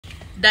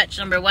Dutch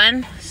number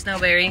 1,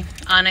 Snowberry,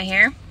 Anna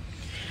here.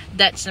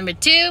 Dutch number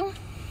 2,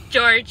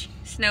 George,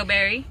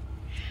 Snowberry.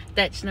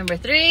 Dutch number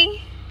 3,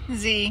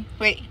 Z.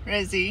 Wait,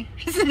 Rezzy.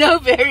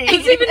 Snowberry. I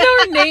don't even know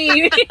her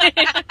name.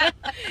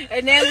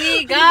 And then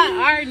we got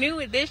our new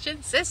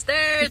addition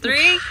sister.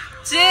 3,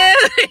 2,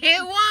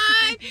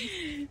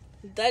 1.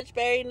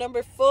 Dutchberry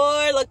number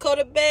 4,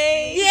 Lakota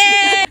Bay.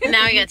 Yeah.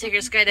 Now we gotta take her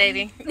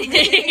skydiving.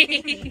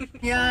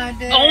 Yeah,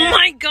 dude. Oh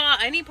my god,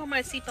 I need to put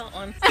my seatbelt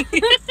on.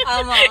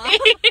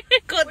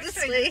 Go this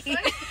way.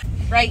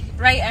 Right,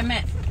 I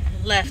meant.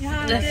 Left.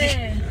 Yeah,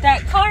 Left.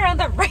 that car on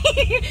the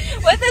right.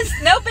 What does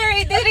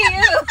Snowberry do to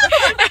you?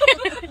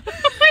 Oh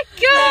my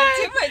god.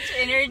 Too much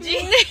energy.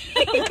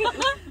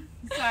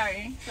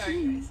 Sorry.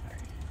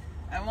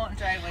 I won't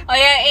drive like that. Oh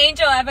yeah,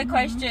 Angel, I have a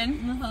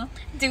question.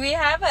 Do we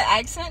have an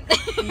accent?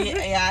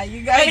 Yeah,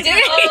 you guys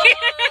do.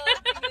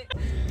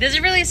 Does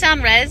it really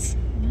sound res?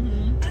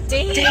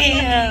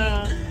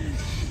 Damn.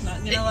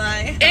 Not gonna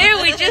lie. Ew,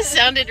 we just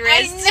sounded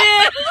res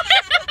too.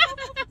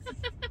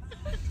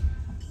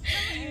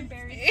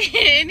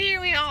 And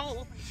here we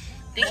all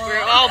think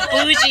we're all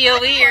bougie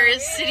over here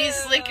as city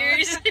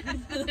slickers.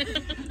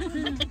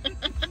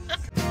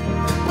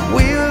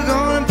 We were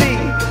gonna be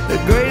the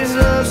greatest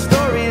love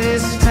story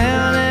this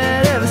town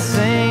had ever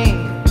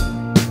seen.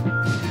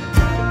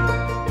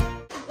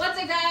 What's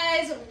up,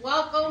 guys?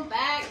 Welcome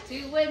back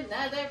to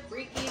another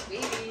freaky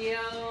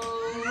video.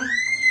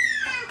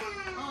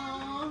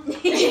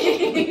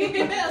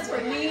 That's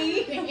for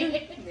me.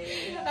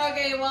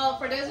 Okay, well,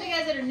 for those of you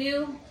guys that are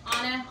new,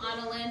 Anna,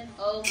 Lynn,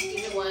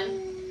 either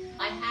one,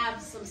 I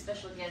have some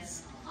special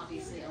guests,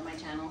 obviously, on my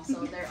channel,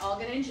 so they're all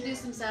going to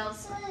introduce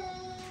themselves. Go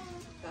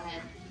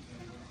ahead.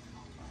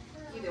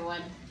 Either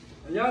one.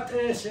 Jag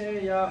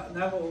är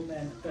Navajo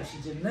Man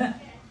Peshijinne.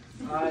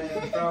 I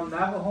am from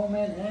Navajo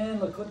Man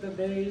and Lakota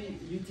Bay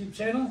YouTube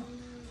channel.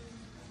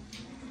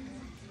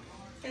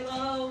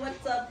 Hello,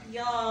 what's up,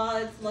 y'all?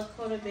 It's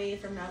Lakota Bay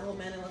from Navajo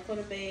Man and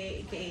Lakota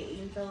Bay, aka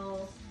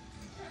Angel.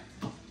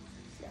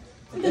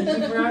 Thank you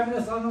for having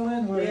us on the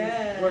land.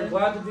 Yeah. We're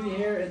glad to be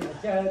here, and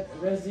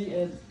Rezi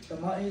and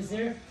Damati is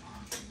here.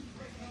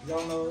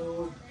 Y'all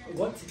know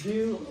what to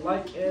do.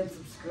 Like and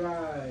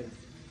subscribe.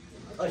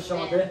 Put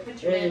your red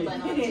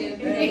button on too.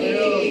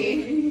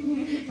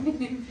 Hey.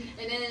 And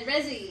then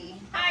Rezi.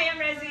 Hi, I'm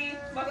Rezzy.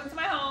 Welcome to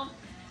my home.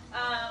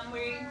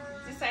 We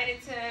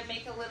decided to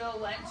make a little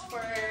lunch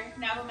for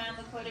Navajo Man,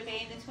 Lakota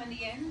Bay, and the Twin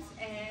Indians,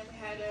 and we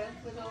had a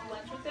little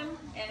lunch with them.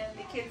 And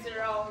the kids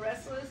are all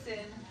restless,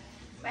 and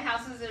my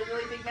house is a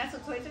really big mess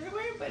of toys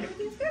everywhere, but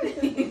everything's good.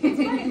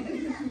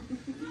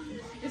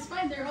 It's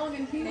fine. They're all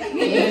gonna clean up.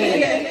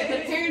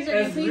 The parents are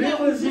as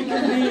real as you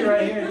can be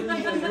right here. This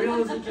is as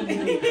real as you can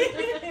be.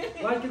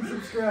 Like and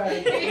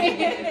subscribe.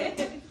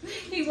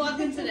 He walked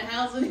into the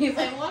house and he's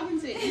like, "Welcome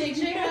to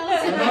NHA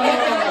house." I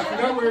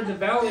forgot we were in the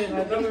valley, and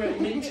I thought we were at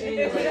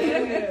NHA. Like,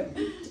 yeah.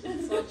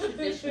 It's so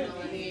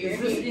traditional in here. Is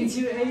this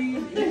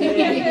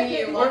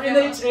NHA? Or Or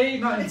NHA,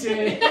 not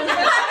NHA.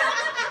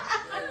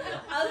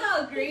 I was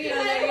all green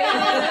on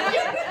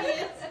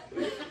there.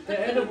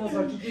 The edibles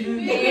are kicking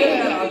in.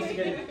 Yeah, I'm just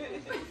kidding.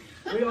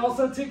 We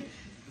also took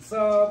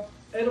some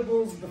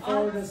edibles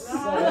before this. He's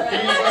all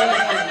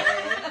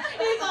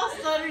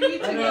stuttered. You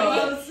took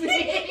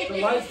it. The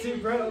light's too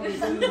bright on the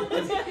scene.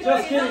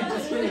 Just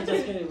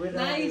kidding. We're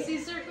Now you see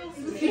circles?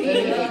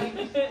 Yeah.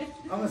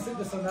 I'm gonna sit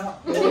this one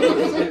out. He's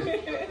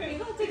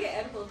gonna take an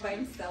edible by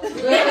himself. Went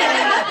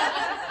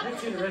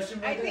to the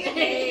restroom right there. I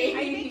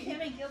think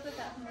him and Gil did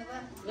that from the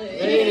left.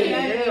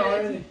 Hey,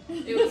 already.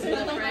 It was in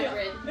the front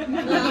red.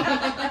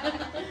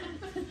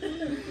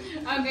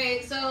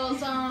 Okay, so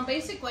some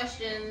basic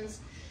questions.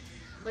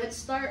 Let's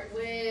start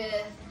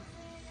with,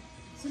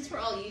 since we're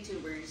all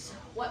YouTubers,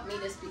 what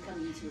made us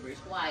become YouTubers?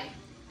 Why?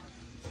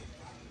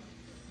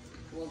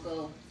 We'll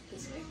go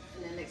this way,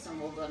 and then next time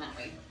we'll go that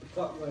way.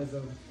 Clockwise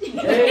over.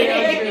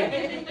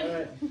 Hey,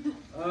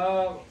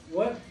 alright.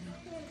 What?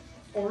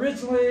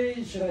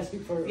 Originally, should I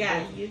speak for?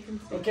 Yeah, you can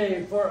speak.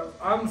 Okay,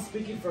 I'm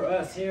speaking for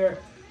us here.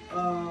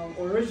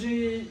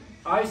 Originally,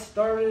 I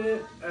started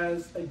it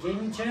as a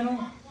gaming channel.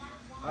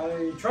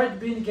 I tried to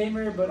be a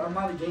gamer, but I'm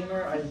not a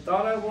gamer. I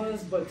thought I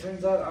was, but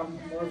turns out I'm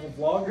more of a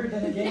vlogger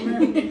than a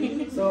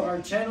gamer. So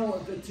our channel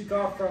took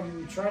off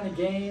from trying to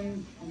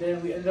game, then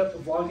we ended up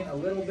vlogging a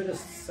little bit of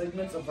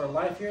segments of our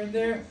life here and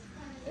there.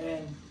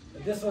 And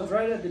this was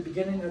right at the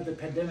beginning of the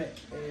pandemic,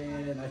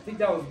 and I think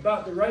that was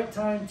about the right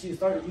time to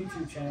start a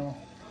YouTube channel.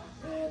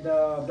 And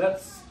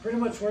that's pretty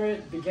much where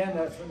it began.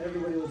 That's when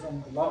everybody was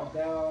on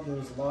lockdown. There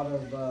was a lot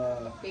of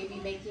Baby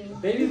making,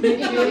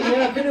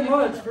 yeah, pretty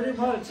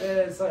much.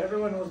 And so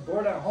everyone was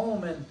bored at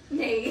home, and so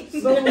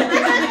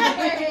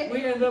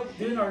we ended up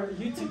doing our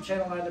YouTube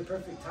channel at the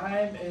perfect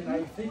time. And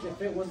I think if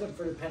it wasn't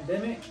for the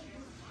pandemic,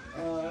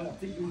 I don't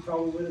think we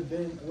probably would have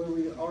been where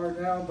we are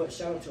now. But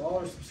shout out to all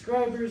our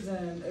subscribers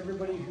and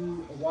everybody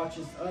who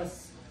watches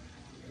us.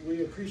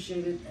 We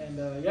appreciate it. And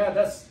yeah,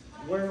 that's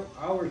where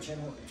our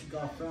channel took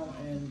off from,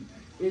 and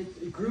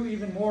it grew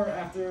even more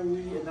after we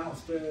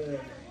announced the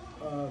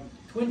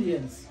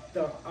Twindians,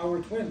 our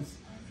twins.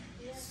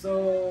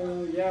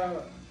 So yeah,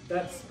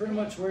 that's pretty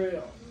much where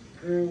it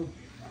grew.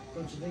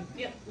 Don't you think?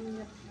 Yep.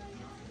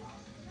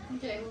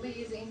 Okay, we'll be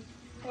easy.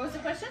 What was the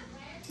question?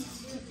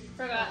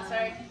 Forgot,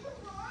 sorry.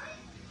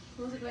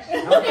 What was the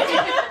question?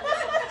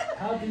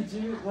 How did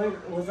you?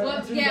 Wait, was that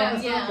What- YouTube? yeah,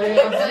 Dinosaur? yeah. Wait,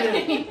 I'm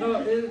kidding.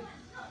 No,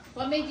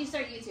 What made you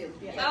start YouTube?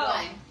 Yeah. Like, Oh.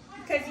 why?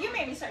 Because you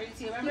made me start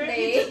YouTube, remember?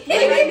 They-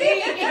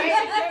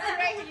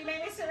 You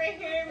made me sit right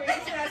here. We're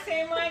using that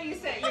same line. You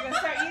said you're going to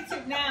start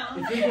YouTube now.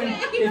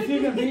 if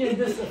you can be in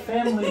this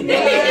family, I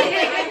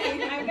if you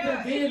know.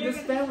 can be in this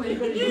family, you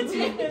go to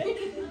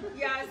YouTube.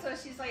 Yeah, so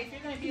she's like, if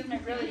you're going to be with my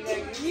brother, you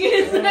got to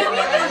Yes.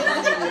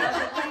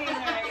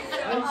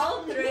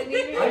 All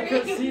threatening. I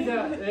could see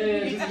that.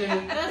 Just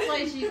kidding. That's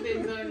why she's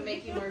been going to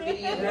making more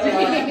videos.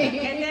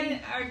 And then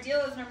our deal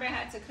is, remember, I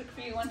had to cook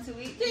for you once a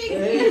week.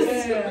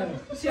 Yeah.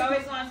 She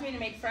always wants me to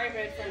make fry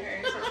bread for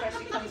her, so that's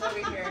why she comes over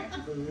here.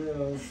 For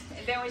real.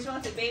 And then when she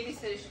wants a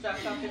babysitter, she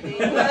drops off the baby.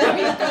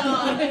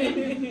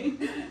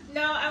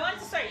 No, I wanted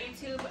to start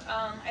YouTube.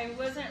 I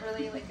wasn't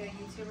really like a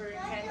YouTuber and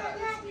kind of thought it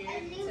was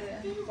weird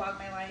to vlog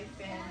my life,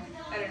 and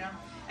I don't know.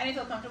 I didn't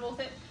feel comfortable with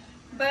it.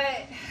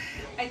 But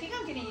I think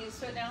I'm getting used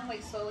to it now,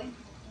 like slowly.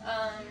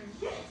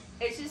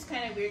 It's just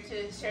kind of weird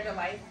to share the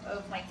life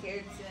of my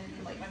kids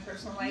and like my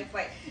personal life.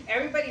 Like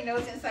everybody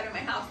knows inside of my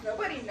house.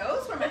 Nobody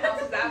knows where my house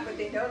is at, but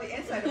they know the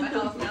inside of my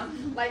house now.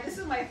 Like this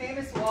is my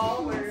famous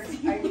wall where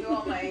I do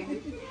all my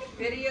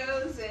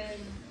videos,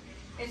 and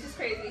it's just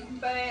crazy.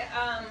 But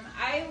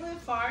I live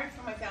far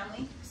from my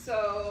family,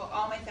 so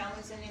all my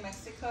family's in New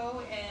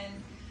Mexico,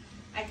 and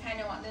I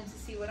kind of want them to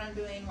see what I'm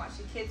doing, watch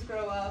the kids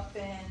grow up,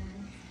 and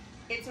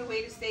it's a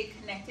way to stay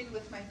connected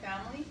with my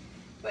family.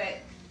 But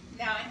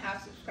now I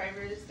have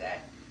subscribers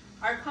that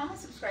are common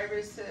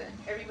subscribers to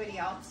everybody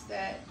else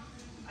that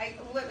like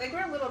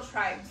we're a little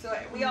tribe, so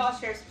we all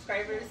share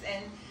subscribers,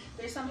 and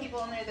there's some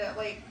people in there that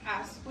like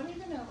ask, when are you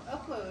gonna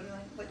upload?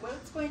 Like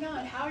what's going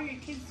on? How are your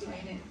kids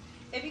doing? And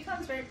it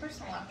becomes very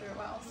personal after a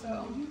while.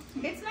 So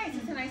it's nice.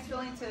 It's a nice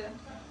feeling to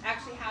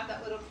actually have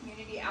that little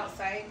community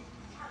outside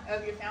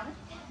of your family.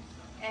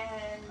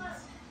 And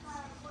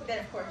then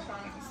of course,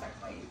 Sean, you can start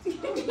my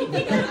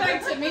YouTube.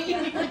 Back to me.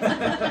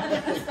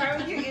 Start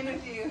with your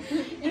interview.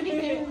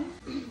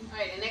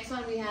 Alright, the next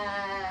one we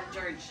have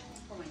George.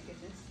 Oh my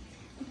goodness.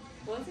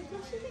 What was the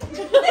question?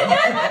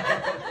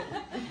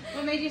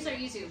 What made you start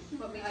YouTube?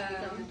 What made you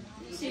become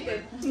a She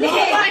YouTuber? did.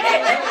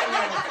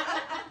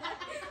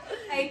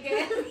 I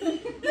guess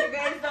you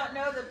guys don't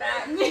know the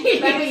back.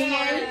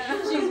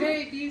 Yeah. She's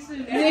very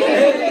abusive. I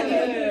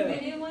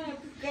didn't want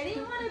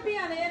to be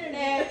on the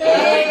internet.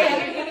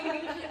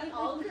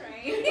 All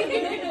crying.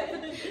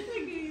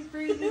 He's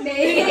freezing. I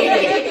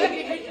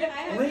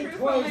have Blink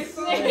proof on my twice.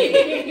 phone.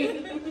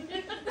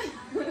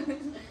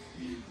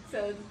 So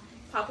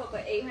pop up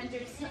at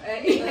 800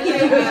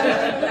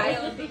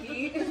 dial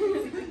thingy.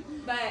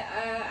 But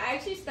I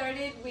actually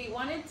started, we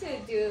wanted to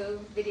do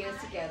videos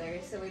together,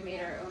 so we made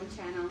our own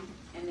channel,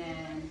 and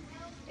then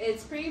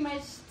it's pretty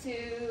much to,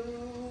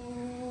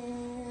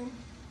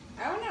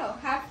 I don't know,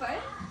 have fun.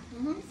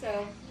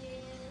 So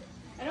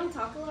I don't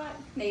talk a lot.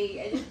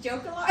 I just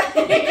joke a lot.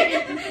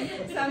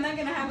 So I'm not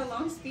gonna have a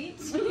long speech.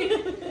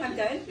 I'm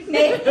done.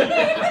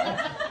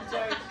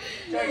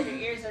 George, your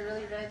ears are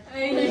really red.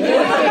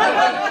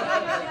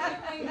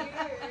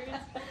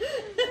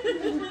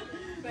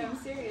 But I'm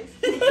serious.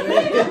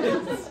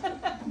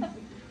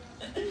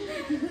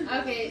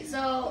 Okay,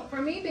 so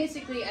for me,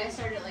 basically, I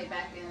started like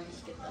back in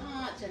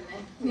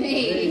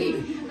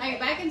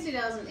back in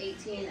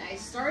 2018. I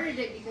started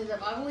it because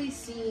I've always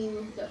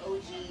seen the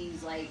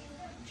OGs like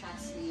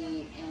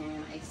Chastity,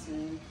 and I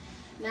seen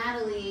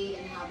Natalie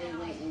and how they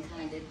went and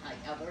kind of did like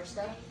outdoor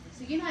stuff.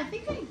 So I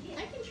think I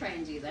can try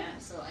and do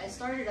that. So I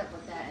started up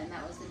with that, and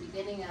that was the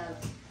beginning of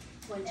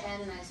when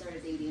Chan and I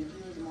started dating.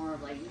 He was more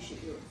of like, you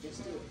should do it,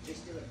 just do it,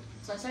 just do it.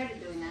 So I started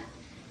doing that.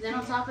 And then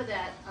on top of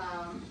that,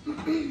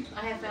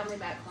 I have family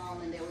back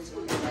home, and they always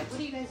wonder like, what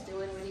are you guys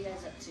doing? What are you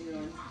guys up to?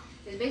 And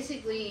it's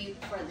basically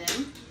for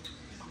them.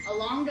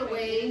 Along the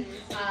way,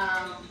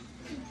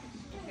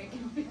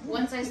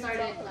 once I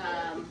started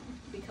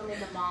becoming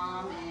the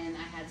mom, and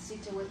I had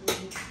Sita with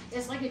me,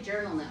 it's like a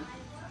journal now.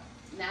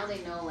 Now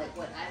they know like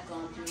what I've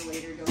gone through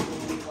later during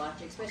the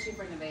watch, especially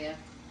for Nevaeh.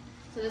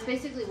 So that's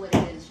basically what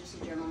it is, just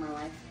a journal of my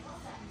life.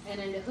 And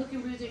then the Hook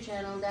and Bruiser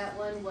channel, that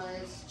one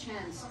was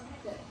Chance,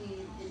 that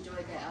he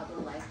enjoyed the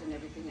outdoor life and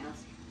everything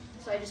else.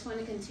 So I just want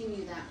to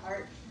continue that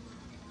part.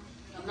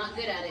 I'm not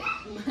good at it,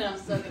 but I'm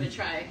still going to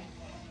try.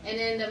 And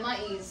then the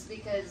Ma'is,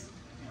 because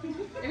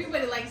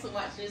everybody likes to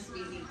watch this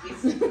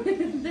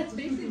Bizikis. That's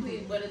basically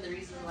one of the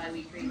reasons why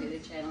we created a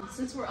channel.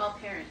 Since we're all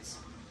parents,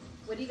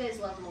 what do you guys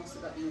love most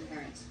about being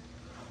parents?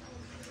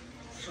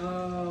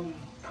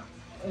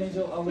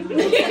 Angel, I'll leave you.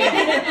 This way.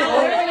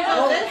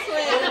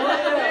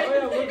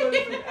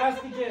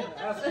 Ask again.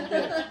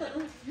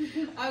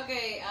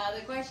 Okay,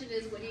 the question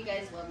is, what do you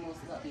guys love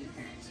most about being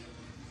parents?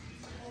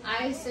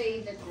 I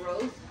say the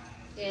growth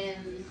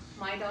in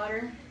my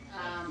daughter,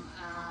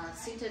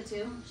 Sita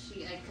too.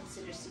 I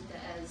consider Sita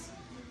as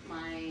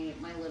my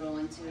little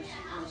one too.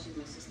 She's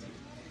my sister.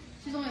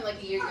 She's only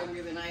like a year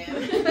younger than I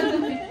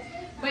am.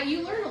 But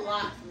you learn a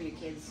lot from your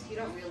kids. You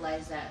don't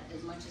realize that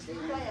as much as they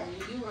learn from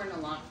you. You learn a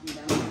lot from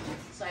them.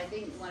 So I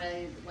think what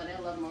I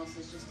love most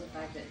is just the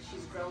fact that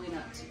she's growing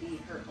up to be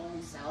her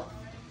own self.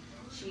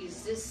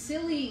 She's this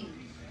silly,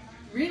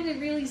 really,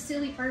 really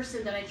silly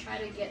person that I try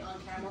to get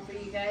on camera for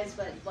you guys,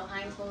 but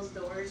behind closed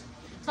doors.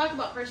 Talk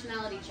about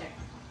personality check.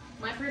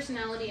 My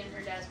personality and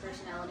her dad's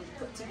personality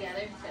put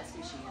together, that's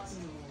who she is.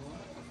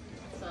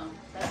 So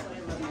that's what I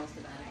love most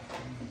about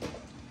it.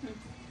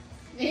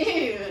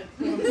 Ew.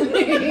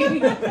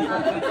 Sound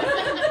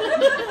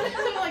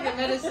like a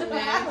medicine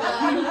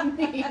man.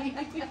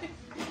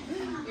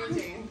 Your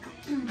turn.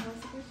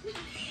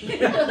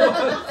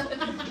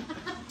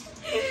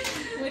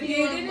 What do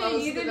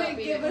you didn't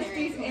give us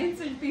these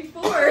answers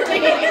before.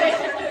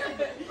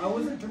 I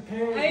wasn't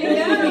prepared. I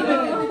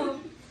know.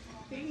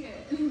 Dang it.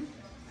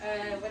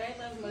 What I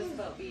love most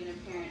about being a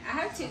parent, I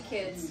have 2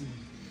 kids.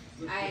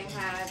 I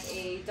have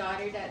a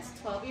daughter that's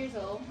 12 years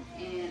old,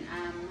 and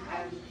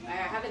I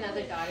have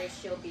another daughter.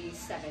 She'll be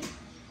 7.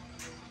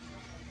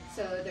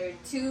 So they're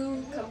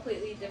 2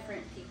 completely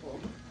different people,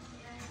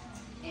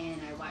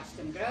 and I watched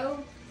them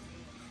grow.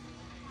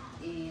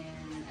 And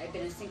I've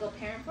been a single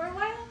parent for a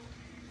while,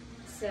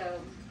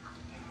 so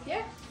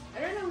yeah,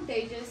 I don't know.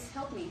 They just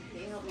help me.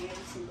 They help me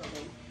every single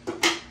day.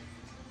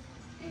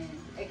 And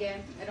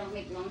again, I don't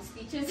make long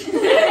speeches,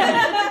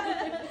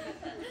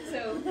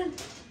 so.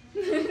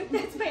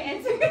 That's my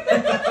answer. That's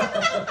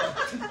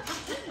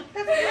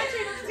my answer.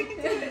 I'm sticking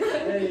to it.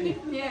 Hey.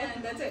 Yeah,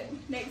 that's it.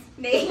 Next.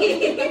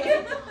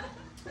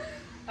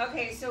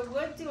 Okay, so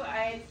what do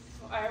I?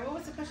 What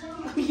was the question?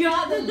 You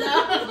ought to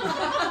know.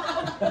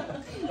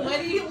 What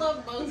do you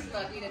love most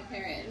about being a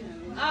parent?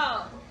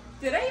 Oh,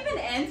 did I even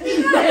answer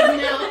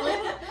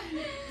that?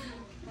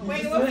 No.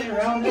 Wait, Just what? went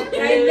around the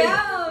I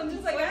know. I'm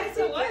just like, What? I So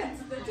said what?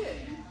 what? That's it.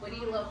 What do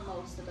you love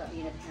most about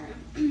being a parent?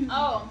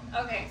 Oh,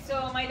 okay.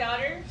 So my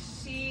daughter,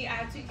 I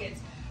have 2 kids.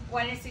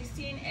 One is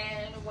 16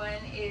 and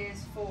one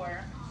is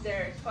 4.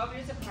 They're 12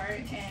 years apart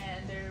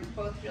and they're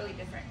both really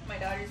different. My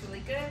daughter's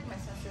really good. My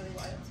son's really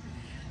wild.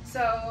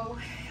 So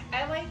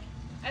I like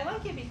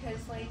it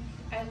because like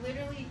I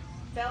literally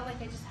felt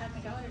like I just had my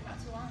daughter not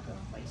too long ago.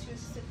 Like she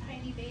was just a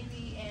tiny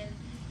baby, and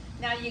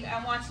now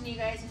I'm watching you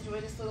guys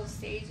enjoy this little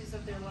stages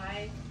of their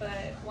life.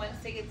 But once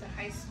they get to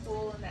high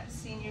school and that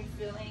senior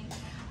feeling,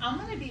 I'm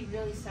gonna be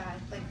really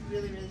sad, like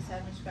really, really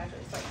sad when she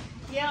graduates. Like,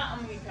 yeah, I'm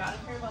gonna be proud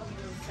of her, but I'm gonna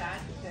be really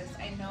sad because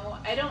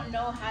I don't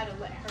know how to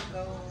let her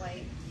go.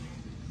 Like,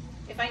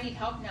 if I need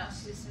help now,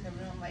 she's just in the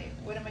room. Like,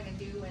 what am I gonna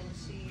do when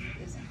she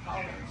is in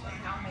college? Like,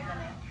 how am I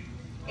gonna?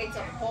 It's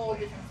a whole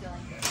different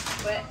feeling.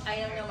 But I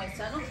know my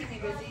son will keep me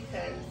busy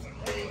because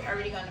he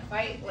already got in a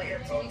fight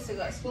like 2 weeks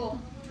ago at school,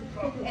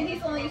 and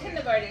he's only in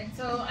kindergarten,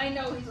 so I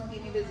know he's gonna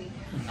keep me busy.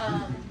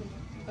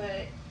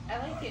 But I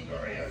like it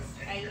because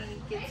I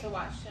get to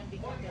watch them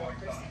become their own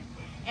person.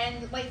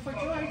 And like for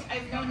George,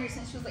 I've known her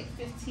since she was like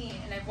 15,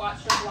 and I've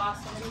watched her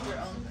blossom into her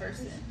own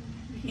person.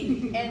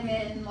 And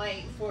then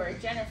like for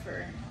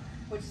Jennifer,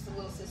 which is the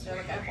little sister,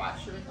 like I've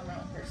watched her become her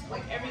own person.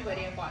 Like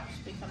everybody I've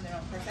watched become their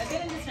own person. I've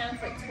been in this channel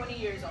for like 20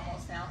 years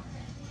almost now,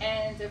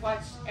 and I've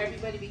watched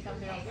everybody become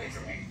their own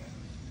person.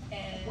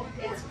 And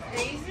it's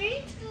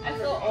crazy. I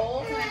feel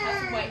old and I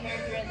have some white hair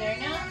here and there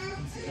now,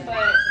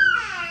 but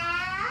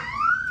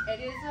it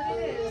is what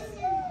it is.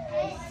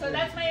 So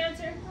that's my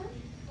answer.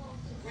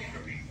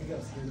 I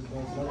got scared of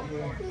those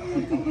right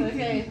here.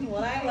 Okay,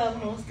 what I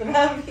love most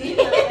about being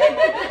a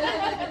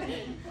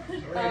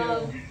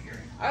parent,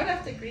 I would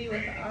have to agree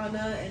with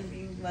Anna, and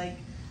being like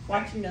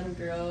watching them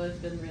grow has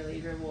been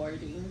really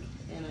rewarding,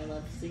 and I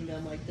love seeing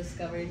them like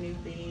discover new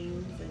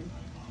things and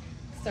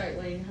start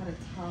learning how to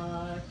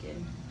talk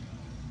and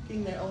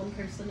being their own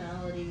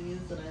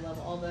personalities. And I love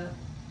all the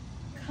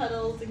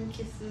cuddles and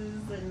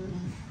kisses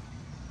and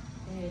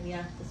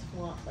yeah, just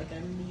want like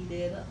I'm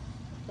needed.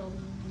 Feel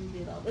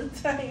needed all the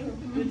time,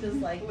 which is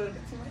like,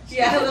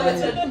 yeah, a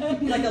little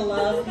bit like a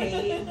love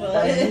hate,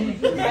 but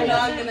I'm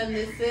not gonna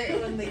miss it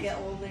when they get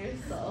older.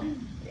 So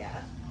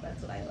yeah,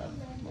 that's what I love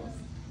most.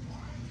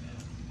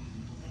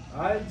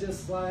 I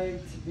just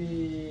like to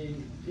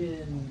be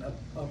in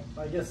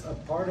I guess a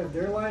part of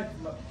their life,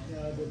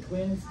 the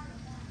twins,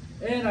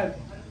 and I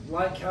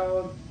like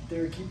how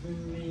they're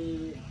keeping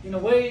me, in a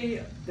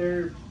way,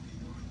 they're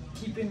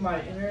keeping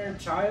my inner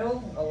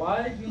child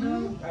alive, you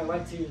know.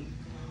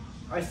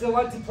 I still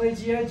like to play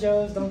G.I.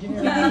 Joes, don't get me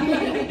wrong.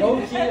 Low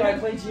key, I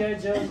play G.I.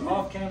 Joes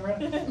off camera.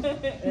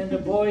 And the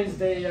boys,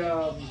 they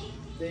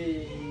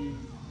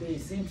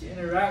seem to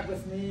interact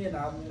with me, and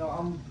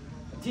I'm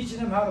teaching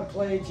them how to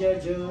play G.I.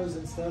 Joes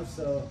and stuff.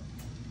 So,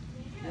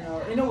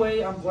 in a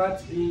way, I'm glad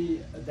to be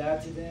a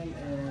dad to them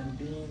and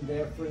being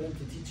there for them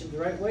to teach them the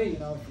right way,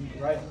 from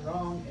right and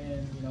wrong,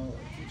 and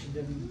teaching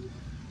them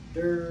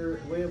their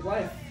way of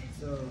life.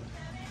 So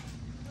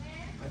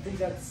I think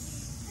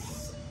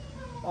that's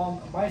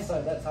on my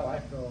side. That's how I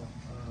feel.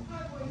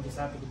 I'm just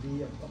happy to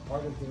be a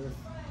part of their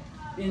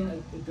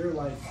in their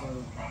life. So,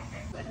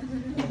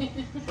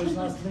 what's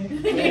last name?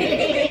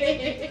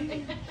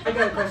 I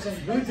got a question.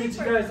 Who did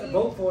you guys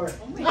vote for?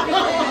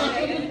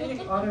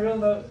 On a real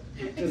note,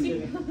 just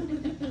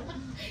kidding.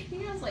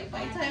 He has like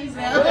 5 times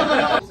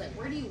now. Like,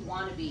 where do you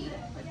want to be?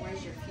 Like,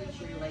 where's your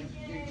future? Like,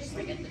 you're just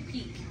like at the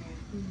peak.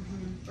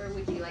 Where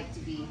would you like to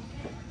be?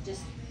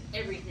 Just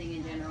everything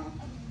in general.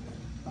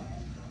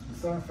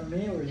 Starting from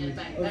me or you? Yeah,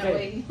 that Okay.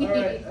 way. All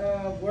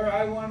right. Where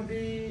I want to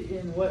be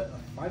in what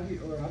 5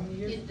 years or how many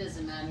years? It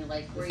doesn't matter.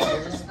 Like, where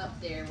you're just up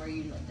there, where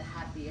you're like the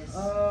happiest.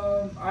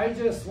 I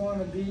just want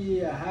to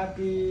be a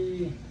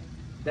happy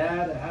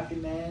dad, a happy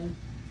man,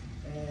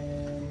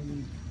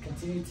 and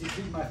continue to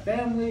keep my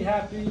family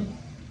happy,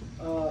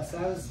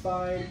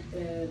 satisfied,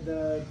 and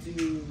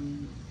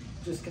to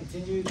just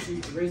continue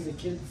to raise the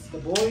kids, the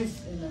boys,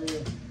 in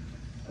the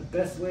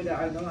best way that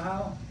I know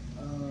how.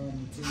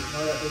 To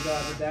know that they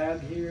got a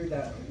dad here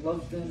that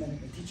loves them and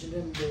teaching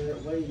them their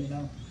way, you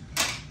know,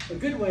 a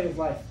good way of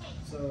life.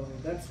 So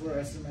that's where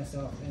I see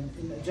myself.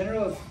 And in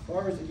general, as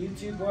far as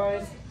YouTube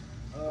wise,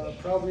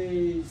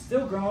 probably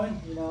still growing,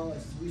 you know,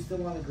 we still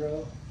want to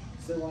grow,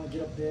 still want to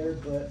get up there,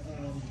 but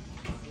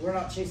we're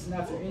not chasing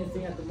after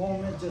anything at the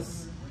moment,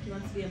 just He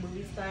wants to be a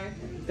movie star.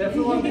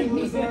 definitely want to be a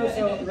movie star,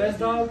 so Res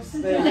Dogs,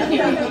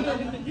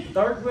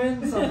 Dark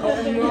Winds, I'm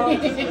calling you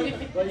out.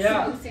 But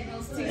yeah,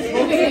 Signals Smoke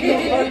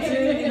Signal Part 2,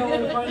 you know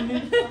where to find me.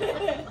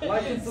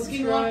 Like and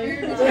subscribe.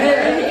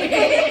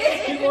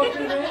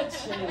 Skinwalker Ranch.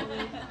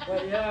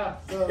 But yeah,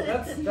 so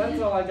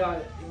that's all I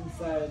got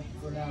inside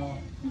for now.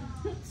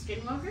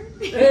 Skinwalker?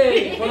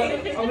 Hey, but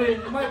I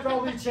mean, it might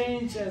probably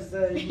change as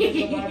the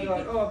years go by. Be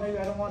like, oh, maybe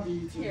I don't want to do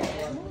YouTube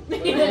anymore.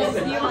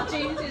 You want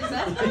changes?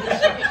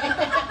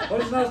 That's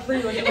What is not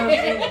sleep? Look at my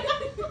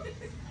sleep.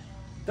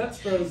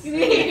 Dutch Bros.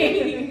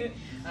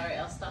 Alright,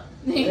 I'll stop.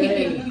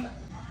 Hey.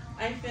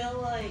 I feel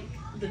like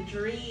the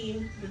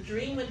dream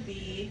would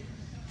be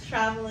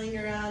traveling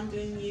around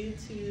doing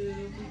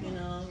YouTube, you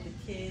know, the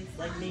kids,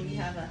 like maybe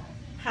have a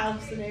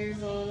house in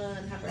Arizona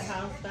and have our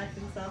house back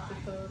in South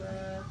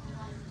Dakota,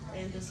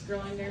 and just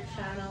growing our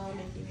channel,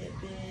 making it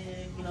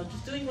big, you know,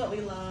 just doing what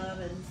we love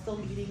and still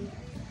meeting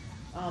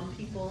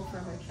people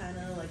from our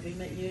channel. Like we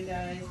met you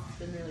guys, it's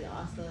been really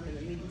awesome, and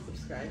then meeting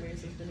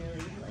subscribers has been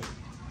really like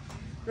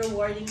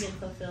rewarding and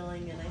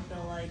fulfilling, and I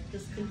feel like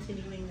just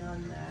continuing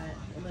on that,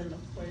 and then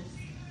of course,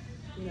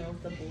 you know,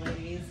 the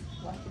boys,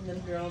 watching them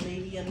grow,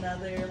 maybe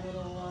another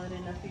little one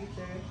in the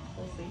future.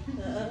 We'll see.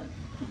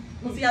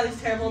 We'll see how these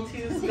terrible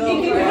twos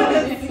go for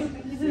us.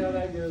 See how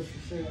that goes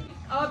for sure.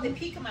 Oh, the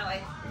peak of my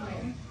life.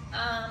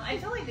 I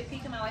feel like the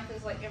peak of my life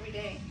is like every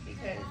day,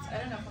 because I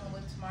don't know if I'm gonna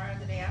live tomorrow or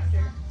the day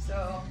after.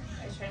 So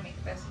I try to make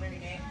the best of every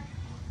day.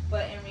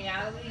 But in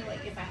reality,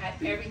 like if I had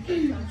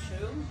everything come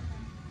true,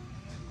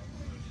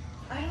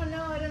 I don't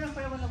know if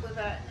I want to live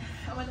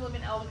I want to live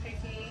in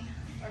Albuquerque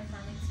or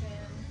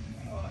Farmington,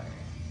 or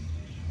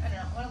I don't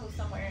know. I want to live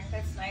somewhere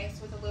that's nice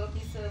with a little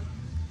piece of,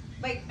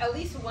 like, at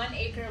least 1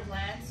 acre of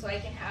land, so I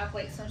can have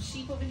like some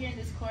sheep over here in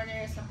this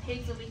corner, some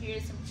pigs over here,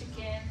 some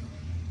chicken,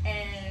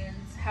 and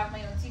have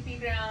my own teepee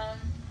ground,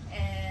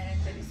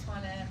 and I just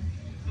want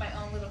my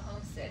own little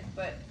homestead.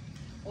 But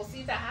we'll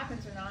see if that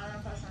happens or not. I don't know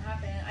if that's gonna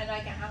happen. I know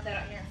I can have that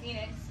out here in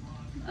Phoenix.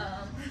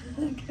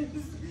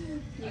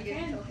 You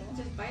can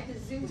just buy the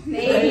zoo.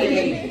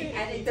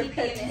 Add it to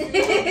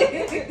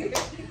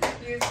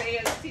You stay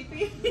as a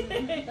teepee.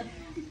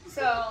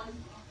 So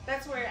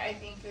that's where I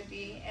think it would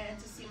be, and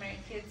to see my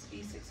kids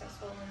be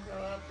successful and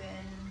grow up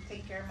and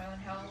take care of my own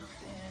health,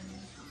 and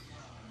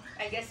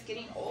I guess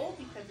getting old,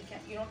 because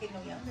you don't get no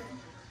younger.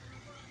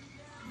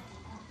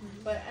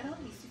 But I don't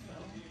want to be super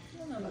old. I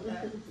don't know about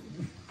that.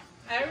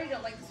 I already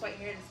don't like this white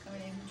hair that's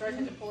coming in. George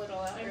had to pull it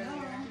all out earlier.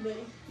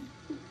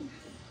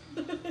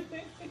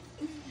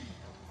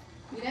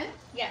 You done?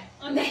 Yeah.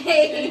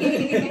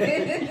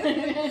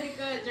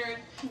 Good,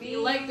 George.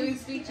 You like doing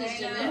speeches,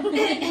 Jeanette.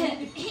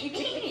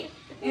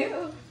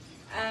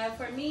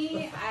 For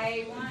me,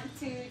 I want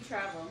to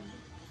travel.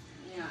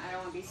 You know, I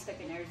don't want to be stuck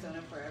in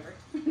Arizona forever.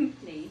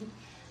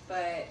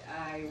 But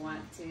I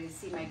want to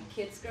see my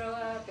kids grow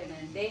up, and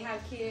then they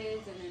have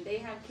kids, and then they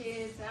have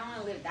kids. I don't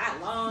want to live that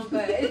long,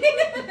 but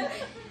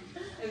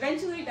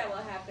eventually that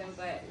will happen.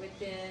 But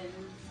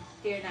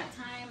during that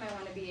time, I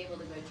want to be able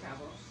to go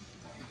travel.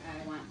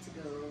 I want to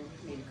go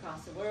maybe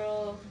across the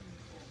world.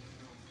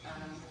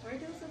 Where are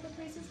those other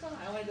places called?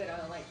 I want to go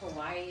to like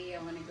Hawaii. I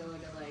want to go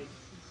to like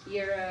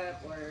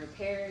Europe or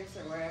Paris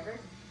or wherever.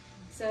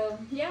 So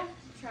yeah,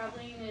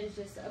 traveling is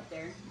just up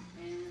there,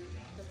 and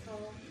that's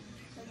all.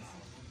 That's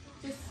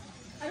just,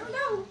 I don't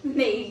know.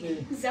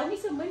 They sell me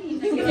some money.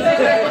 Make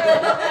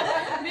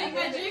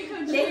my dream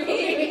come true.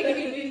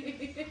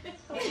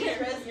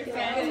 Your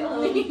fans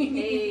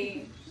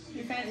Hey.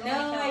 Your fans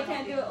No, I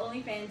can't do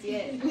OnlyFans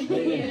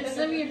yet.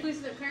 Send me your food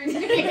stamp card.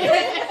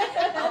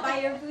 I'll buy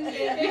your food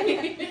stamp.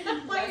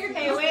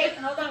 Hey, wait,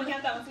 hold on, we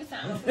can't that one food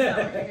stamp.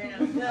 Right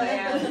Oh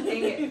yeah,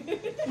 dang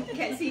it.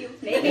 Can't see you.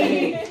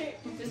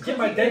 Just get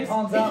my day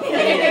palms out.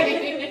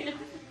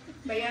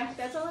 But yeah,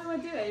 that's all I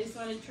want to do. I just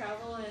want to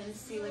travel and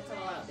see what's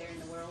all out there in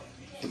the world.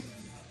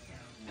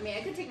 I mean,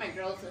 I could take my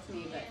girls with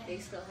me, but they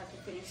still have to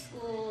finish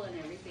school and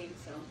everything,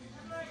 so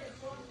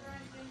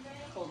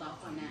hold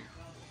off on that.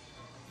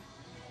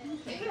 You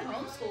can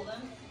homeschool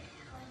them.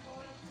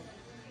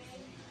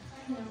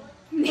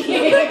 I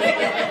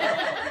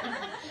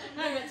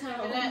don't got time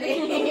for that. I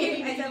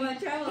said, I'm going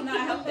to travel,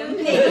 not help them.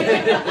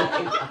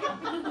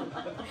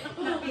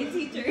 Not be a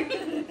teacher.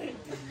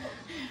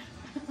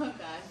 Oh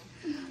gosh.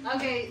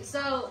 Okay,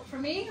 so for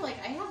me, like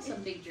I have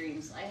some big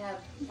dreams. I have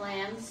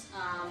plans.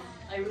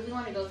 I really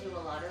want to go through a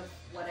lot of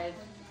what I've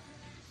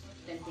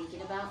been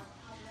thinking about.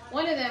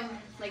 One of them,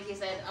 like you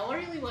said, I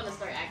really want to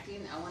start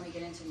acting. I want to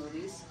get into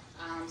movies.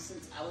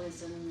 Since I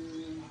was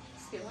in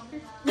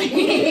Skinwalker.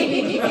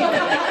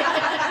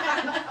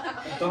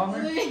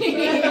 Dahmer?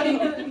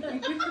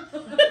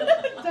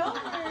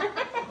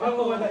 I don't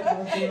know what that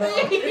comes from.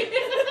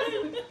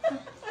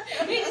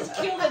 He just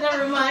killed it,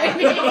 never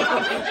mind.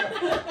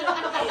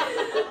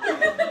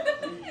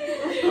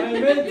 I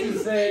meant to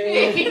say.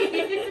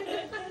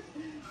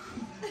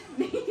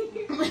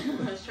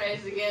 Let's try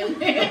this again.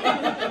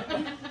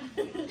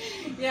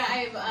 Yeah,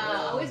 I've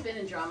always been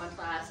in drama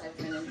class. I've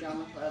been in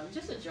drama club.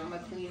 Just a drama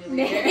queen over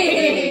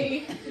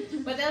here.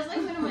 But that's like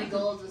one of my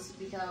goals is to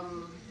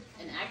become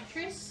an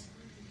actress.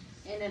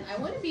 And then I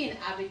want to be an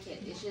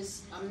advocate. It's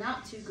just I'm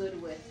not too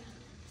good with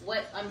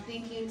what I'm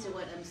thinking to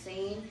what I'm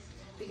saying.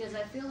 Because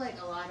I feel like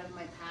a lot of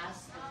my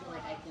past, I feel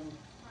like I can,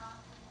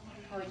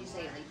 how would you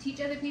say it, like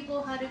teach other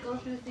people how to go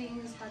through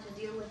things, how to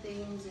deal with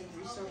things, and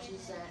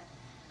resources that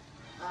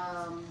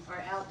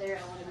are out there.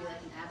 I want to be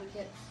like an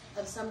advocate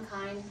of some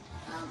kind.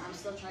 I'm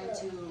still trying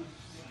to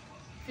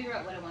figure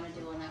out what I want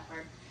to do on that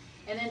part.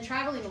 And then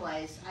traveling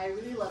wise, I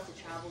really love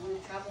to travel.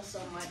 We've traveled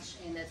so much,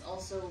 and that's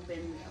also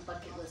been a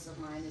bucket list of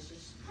mine. It's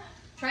just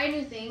try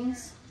new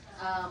things,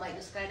 like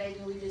the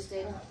skydiving we just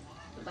did,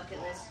 the bucket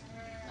list.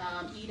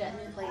 Eat at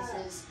new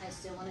places. I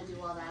still want to do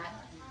all that.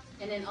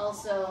 And then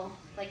also,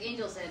 like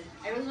Angel said,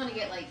 I really want to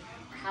get like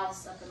a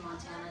house up in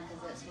Montana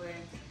because that's where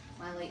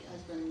my late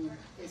husband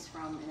is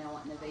from, and I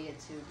want Nevaeh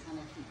to kind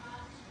of keep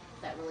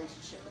that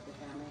relationship with the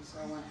family. So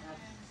I want to have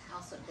a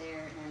house up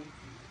there, and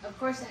of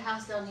course a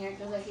house down here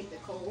because I hate the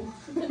cold.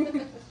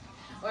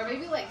 Or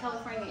maybe like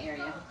California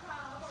area.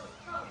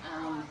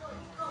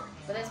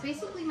 But that's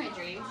basically my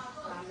dream.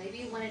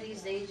 Maybe one of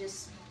these days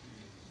just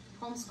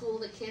homeschool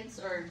the kids,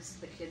 or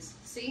the kids,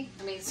 see?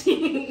 Me?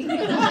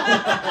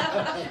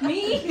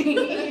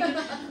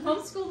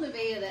 Homeschool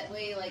Nevaeh that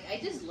way, like, I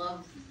just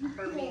love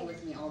her being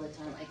with me all the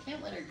time. I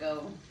can't let her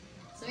go.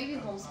 So maybe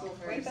homeschool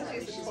her so that way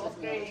she's with me all the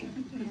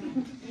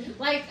time.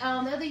 Like, the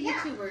other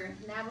YouTuber,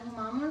 Navajo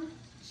Mama,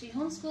 she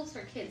homeschools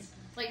her kids.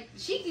 Like,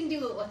 she can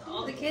do it with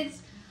all the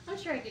kids. I'm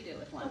sure I could do it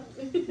with one.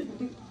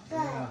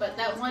 Yeah. But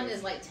that one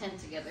is like 10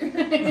 together.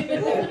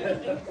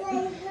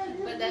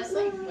 But that's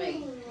like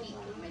my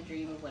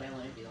dream of what I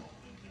want to do.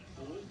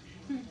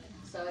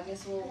 So I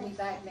guess we'll be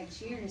back next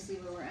year to see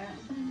where we're at.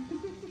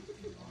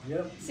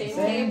 Yep. Same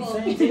table.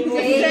 Same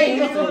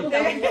table.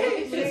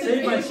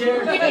 Save my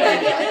chair.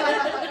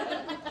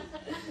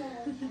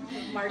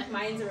 Mark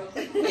mine's real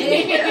quick.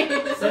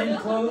 Same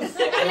clothes.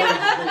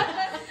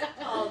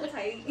 All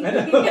tight. I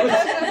know.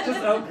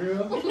 Just outgrew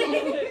them.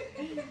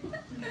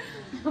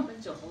 A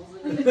bunch of holes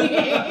in it.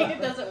 It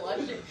doesn't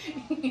wash it.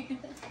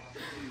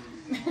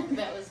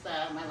 That was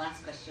my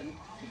last question.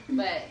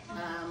 But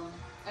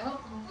I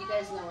hope you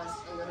guys know us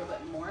a little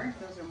bit more.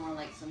 Those are more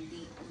like some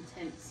deep,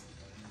 intense,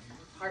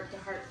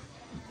 heart-to-heart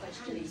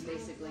questions,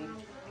 basically.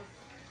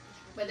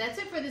 But that's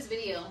it for this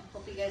video.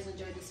 Hope you guys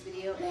enjoyed this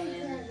video.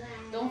 And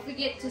don't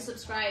forget to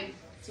subscribe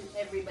to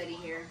everybody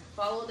here.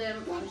 Follow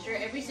them. I'm sure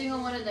every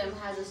single one of them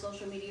has a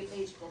social media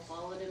page. Go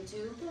follow them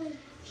too.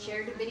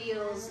 Share the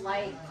videos,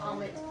 like,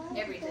 comment,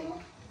 everything.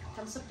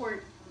 Come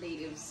support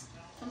natives.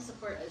 Come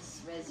support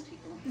us res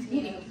people.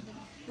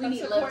 We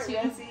need love too.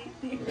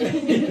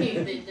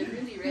 the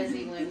really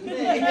resi ones.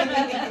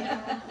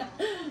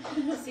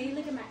 See,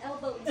 look at my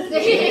elbows.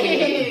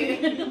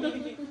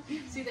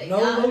 See that No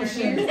yacht in her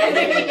lotion. hair?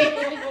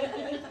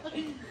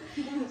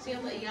 See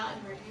all that yacht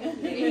in her hair?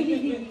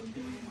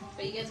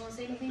 But you guys want to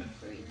say anything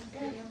before we end the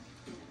video?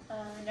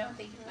 No,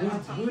 thank you.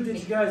 Who did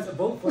you guys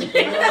vote for?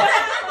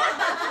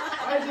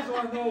 I just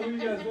want to know who you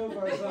guys vote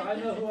for, so I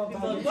know who I'm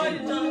talking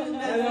to.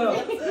 I know.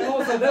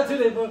 Also, that's who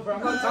they vote for.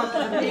 I'm not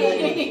talking to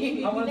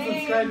them. I'm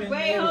unsubscribing.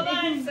 Wait, hold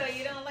on. So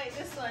you don't like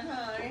this one,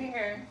 huh? Right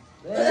here.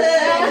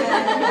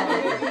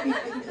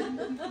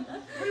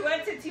 We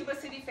went to Tuba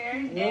City Fair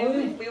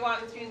and we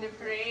walked through the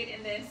parade,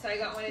 and then so I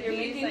got one of You're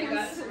these. making I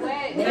got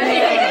sweat.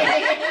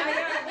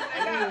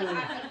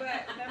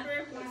 but remember,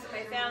 it's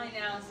my family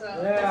now, so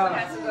this one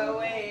has to go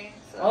away.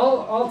 So.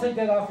 I'll take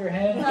that off your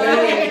hand.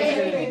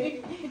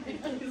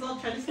 He's all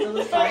trying to steal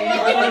the sign.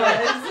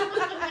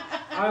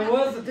 I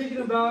was thinking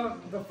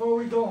about before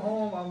we go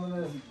home, I'm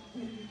gonna.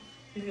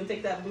 He's gonna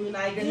take that blue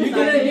Nigerian You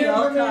sign. didn't hear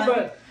from me,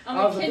 but I'm I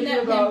was gonna thinking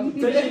kidnap about him.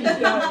 taking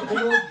that big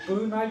old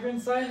Boo Nigerian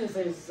sign that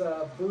says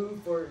Boo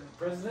for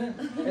president,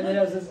 and it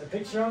has this a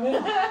picture on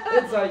it.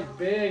 It's like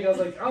big. I was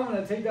like, I'm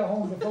gonna take that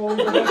home before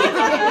we go.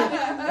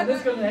 And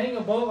it's gonna hang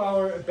above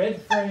our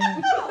bed frame.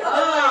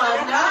 Oh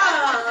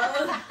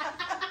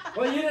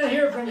Well, you didn't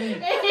hear from me.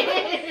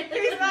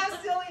 He's not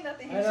stealing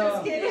nothing. He's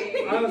just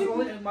kidding. I was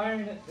only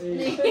admiring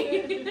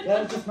it.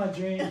 That was just my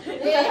dream. He's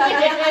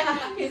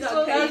okay.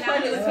 That was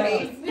part of the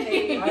face.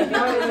 I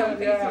know that,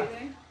 yeah.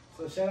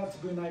 So shout out to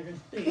Boone Ivan.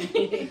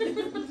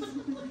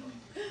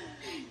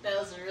 That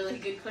was a really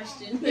good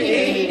question.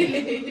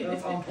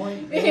 That's on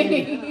point.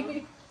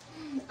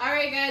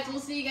 Alright guys, we'll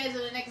see you guys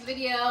in the next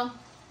video.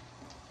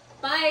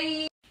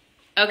 Bye!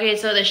 Okay,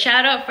 so the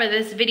shout out for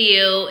this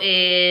video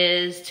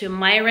is to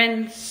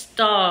Myron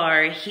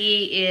Starr.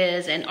 He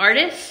is an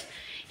artist.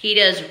 He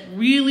does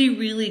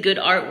really good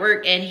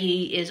artwork, and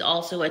he is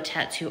also a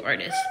tattoo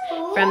artist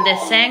from the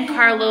San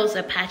Carlos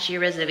Apache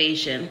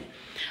Reservation.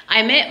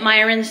 I met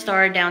Myron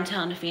Starr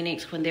downtown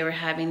Phoenix when they were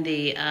having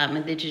the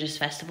Indigenous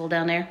Festival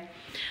down there.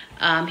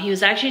 He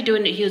was actually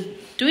doing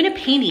a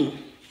painting,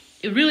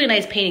 a really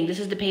nice painting. This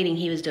is the painting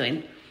he was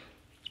doing.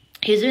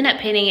 He was doing that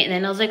painting, and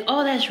then I was like,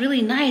 oh, that's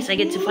really nice. I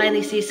get to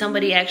finally see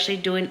somebody actually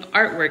doing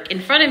artwork in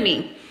front of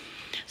me.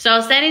 So I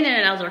was standing there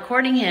and I was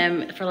recording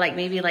him for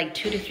maybe 2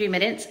 to 3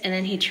 minutes, and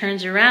then he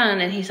turns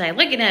around and he's like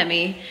looking at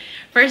me.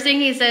 First thing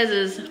he says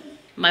is,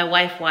 "My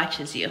wife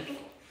watches you."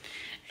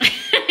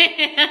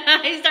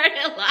 I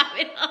started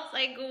laughing. I was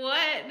like,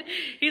 what?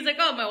 He's like,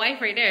 oh, my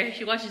wife right there.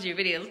 She watches your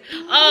videos.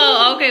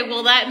 Oh, okay.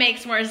 Well, that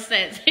makes more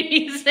sense.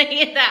 He's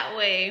saying it that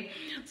way.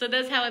 So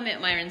that's how I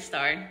met Myron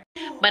Starr.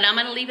 But I'm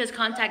going to leave his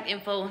contact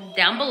info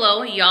down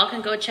below. Y'all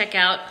can go check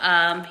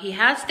out. He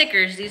has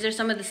stickers. These are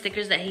some of the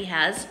stickers that he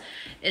has.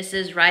 It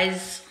says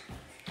Rise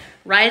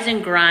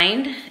and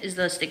Grind is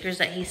the stickers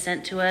that he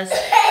sent to us.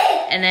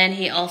 And then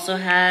he also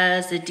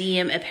has the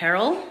DM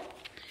apparel.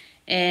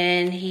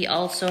 And he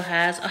also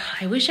has, oh,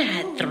 I wish I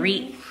had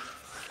 3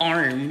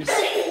 arms.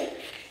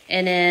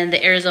 And then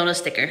the Arizona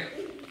sticker.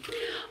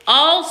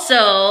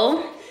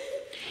 Also,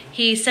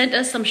 he sent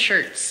us some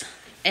shirts.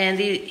 And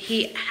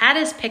he had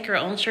us pick our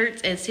own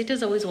shirts. And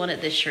Sita's always wanted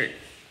this shirt.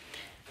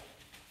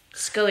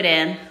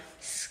 Skodan.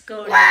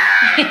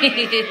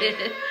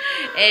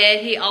 And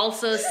he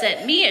also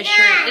sent me a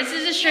shirt. This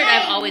is a shirt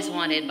I've always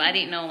wanted. But I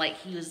didn't know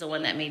he was the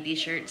one that made these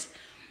shirts.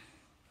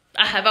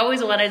 I've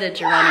always wanted a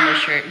Geronimo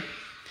shirt.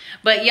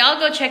 But y'all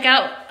go check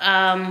out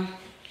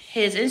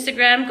his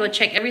Instagram. Go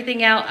check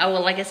everything out.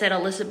 Like I said,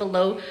 I'll list it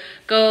below.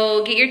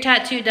 Go get your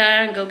tattoo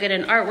done. Go get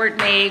an artwork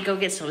made. Go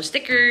get some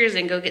stickers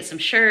and go get some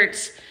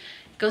shirts.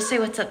 Go say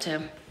what's up to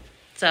him.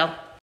 So,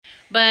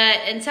 but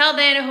until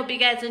then, I hope you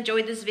guys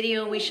enjoyed this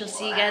video. We shall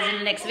see you guys in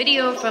the next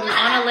video from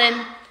Anna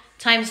Lynn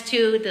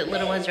 ×2. The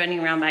little one's running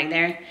around back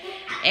there.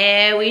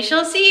 And we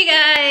shall see you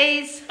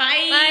guys.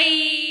 Bye.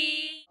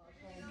 Bye.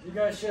 You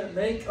guys should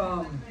make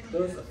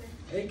those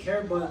 8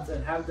 hair buns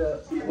and have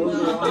the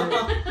logo on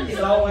it.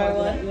 You all buy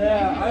one?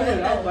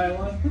 Yeah, I'll buy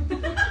one.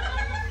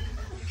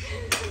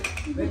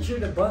 Make sure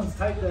the bun's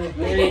tight though.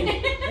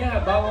 Yeah,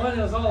 I bought one.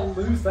 It was all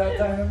loose that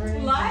time.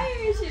 Liar,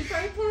 she's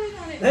probably pulling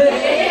on it.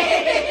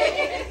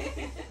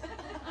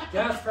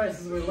 Gas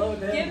prices were low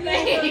then. Give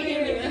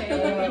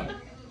me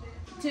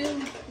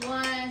 2,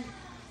 1,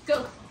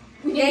 go.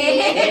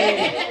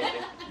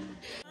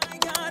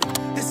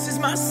 This is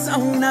my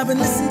song. I've been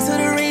listening to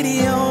the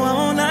radio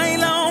all night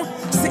long,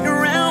 sitting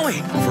around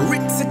waiting for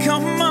it to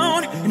come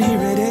on, and here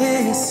it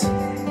is.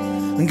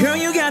 Girl,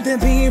 you got the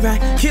beat right.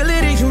 Kill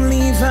it and you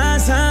leave.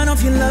 Sign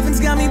off your loving's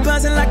got me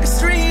buzzing like a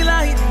street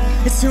light.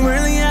 It's too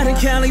early out in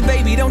Cali,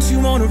 baby. Don't you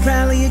wanna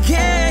rally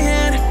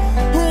again?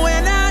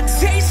 When I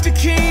taste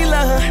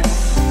tequila,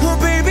 oh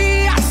baby.